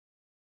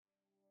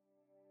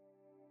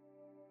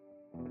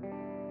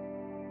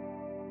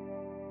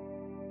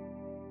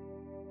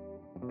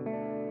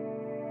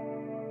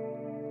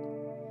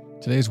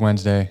Today's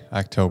Wednesday,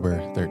 October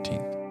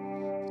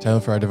 13th. The title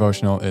for our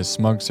devotional is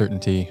Smug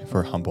Certainty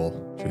for Humble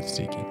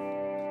Truth-Seeking.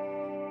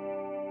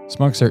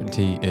 Smug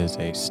certainty is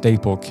a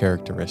staple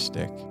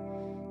characteristic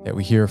that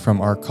we hear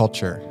from our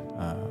culture,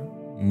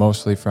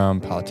 mostly from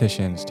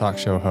politicians, talk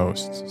show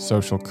hosts,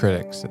 social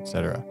critics,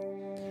 etc.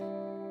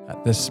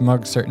 This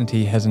smug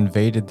certainty has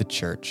invaded the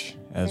church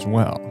as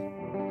well.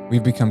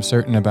 We've become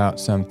certain about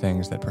some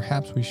things that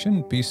perhaps we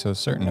shouldn't be so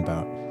certain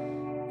about,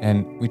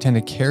 and we tend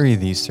to carry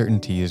these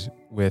certainties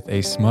with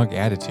a smug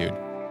attitude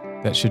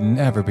that should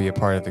never be a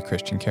part of the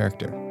Christian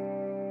character.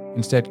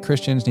 Instead,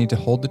 Christians need to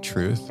hold the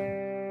truth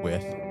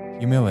with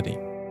humility.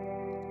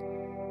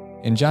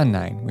 In John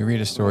 9, we read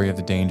a story of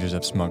the dangers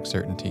of smug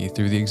certainty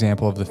through the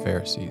example of the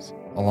Pharisees,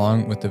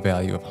 along with the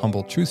value of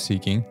humble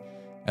truth-seeking,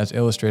 as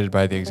illustrated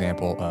by the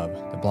example of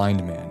the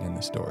blind man in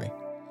the story.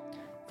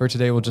 For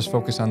today, we'll just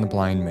focus on the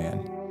blind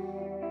man.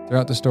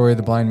 Throughout the story,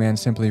 the blind man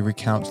simply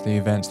recounts the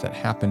events that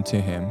happened to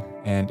him,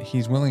 and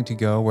he's willing to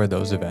go where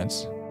those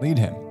events lead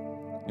him.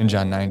 In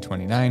John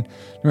 9:29,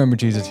 remember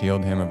Jesus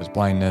healed him of his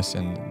blindness,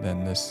 and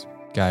then this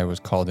guy was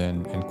called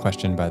in and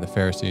questioned by the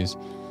Pharisees.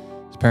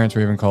 His parents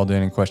were even called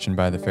in and questioned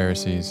by the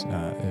Pharisees.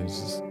 It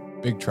was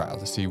a big trial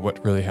to see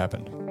what really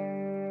happened.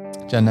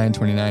 John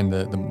 9:29,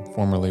 the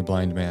formerly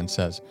blind man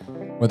says,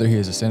 "Whether he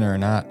is a sinner or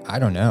not, I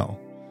don't know.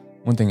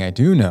 One thing I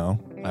do know,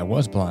 I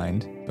was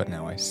blind, but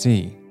now I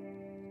see."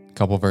 A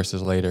couple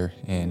verses later,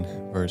 in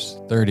verse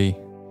 30,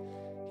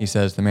 he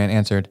says, "The man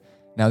answered,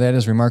 'Now that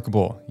is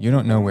remarkable. You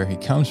don't know where he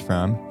comes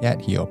from,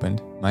 yet he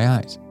opened my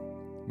eyes.'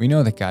 We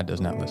know that God does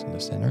not listen to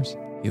sinners.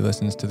 He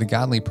listens to the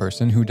godly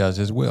person who does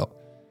his will.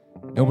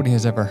 Nobody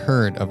has ever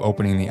heard of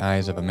opening the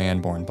eyes of a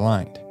man born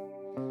blind.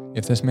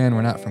 If this man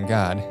were not from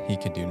God, he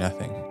could do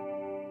nothing."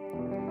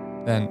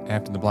 Then,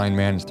 after the blind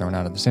man is thrown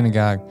out of the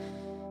synagogue,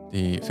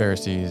 the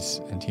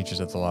Pharisees and teachers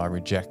of the law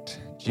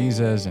reject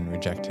Jesus and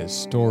reject his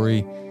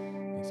story.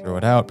 They throw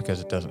it out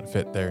because it doesn't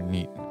fit their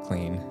neat,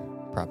 clean,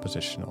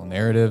 propositional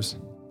narratives.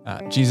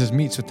 Jesus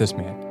meets with this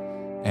man,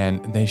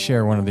 and they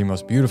share one of the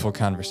most beautiful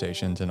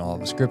conversations in all of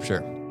the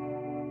scripture.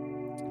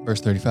 Verse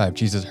 35,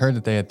 Jesus heard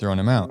that they had thrown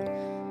him out.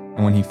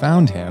 And when he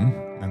found him,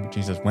 remember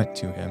Jesus went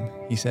to him,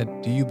 he said,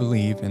 "Do you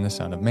believe in the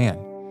Son of Man?"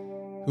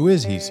 "Who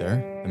is he,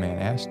 sir?" the man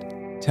asked.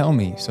 "Tell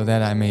me so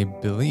that I may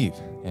believe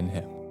in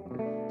him."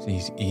 So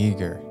he's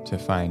eager to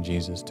find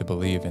Jesus, to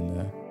believe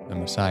in the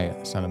Messiah,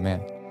 the Son of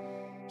Man.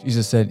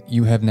 Jesus said,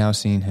 "You have now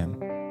seen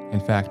him. In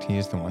fact, he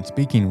is the one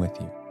speaking with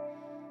you."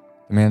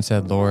 The man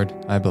said, "Lord,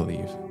 I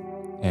believe,"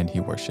 and he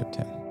worshipped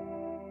him.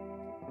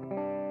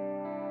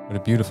 What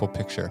a beautiful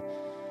picture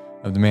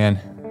of the man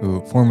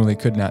who formerly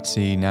could not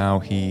see, now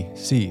he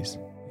sees.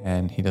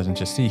 And he doesn't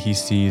just see, he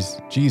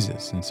sees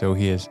Jesus. And so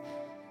he is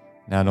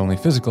not only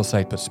physical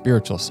sight, but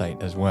spiritual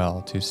sight as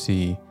well, to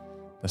see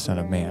the Son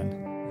of Man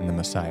and the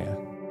Messiah.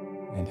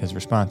 And his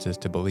response is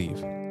to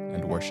believe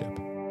and worship.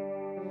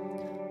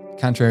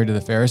 Contrary to the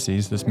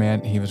Pharisees, this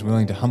man, he was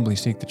willing to humbly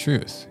seek the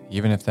truth,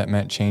 even if that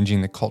meant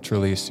changing the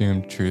culturally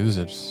assumed truths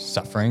of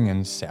suffering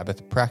and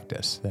Sabbath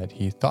practice that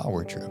he thought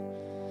were true.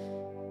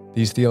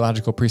 These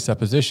theological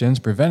presuppositions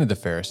prevented the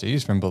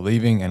Pharisees from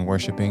believing and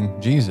worshiping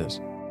Jesus.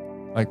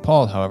 Like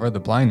Paul, however, the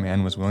blind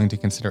man was willing to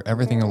consider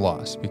everything a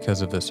loss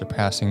because of the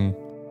surpassing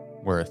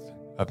worth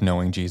of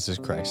knowing Jesus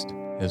Christ,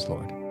 his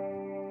Lord.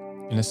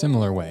 In a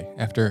similar way,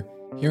 after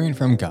hearing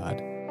from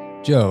God,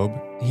 Job,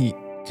 he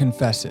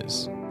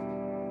confesses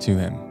to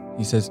him.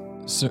 He says,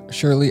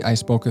 "Surely I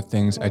spoke of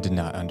things I did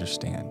not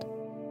understand,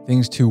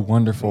 things too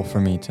wonderful for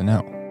me to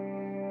know.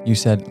 You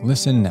said,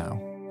 'Listen now,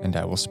 and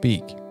I will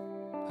speak.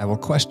 I will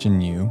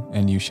question you,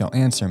 and you shall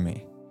answer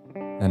me.'"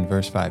 And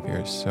verse 5 here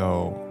is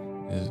so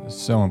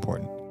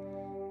important.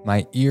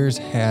 "My ears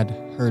had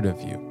heard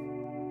of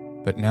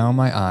you, but now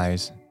my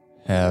eyes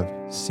have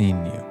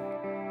seen you.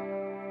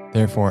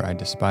 Therefore I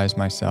despise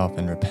myself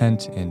and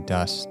repent in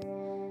dust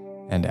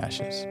and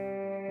ashes."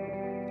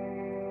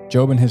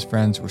 Job and his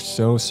friends were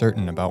so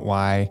certain about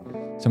why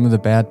some of the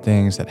bad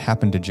things that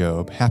happened to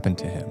Job happened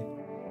to him.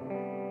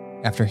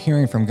 After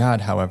hearing from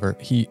God, however,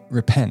 he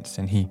repents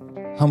and he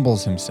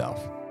humbles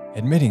himself,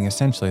 admitting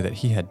essentially that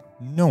he had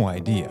no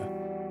idea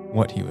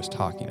what he was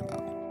talking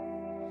about.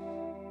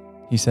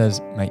 He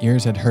says, "My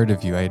ears had heard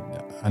of you. I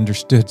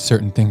understood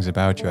certain things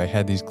about you. I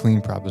had these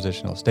clean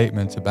propositional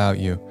statements about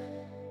you.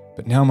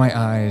 But now my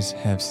eyes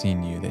have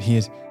seen you," that he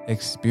has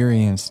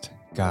experienced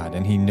God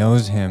and he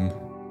knows him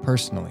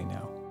personally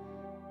now.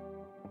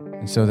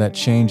 And so that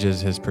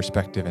changes his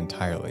perspective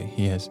entirely.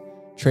 He has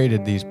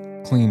traded these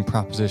clean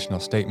propositional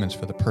statements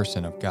for the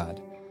person of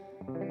God.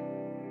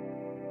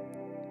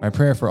 My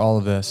prayer for all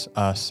of us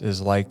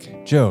is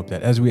like Job,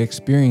 that as we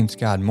experience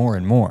God more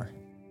and more,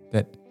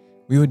 that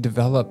we would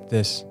develop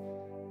this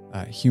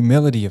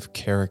humility of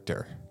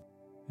character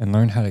and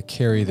learn how to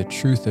carry the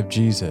truth of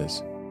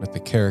Jesus with the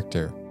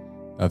character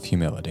of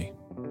humility.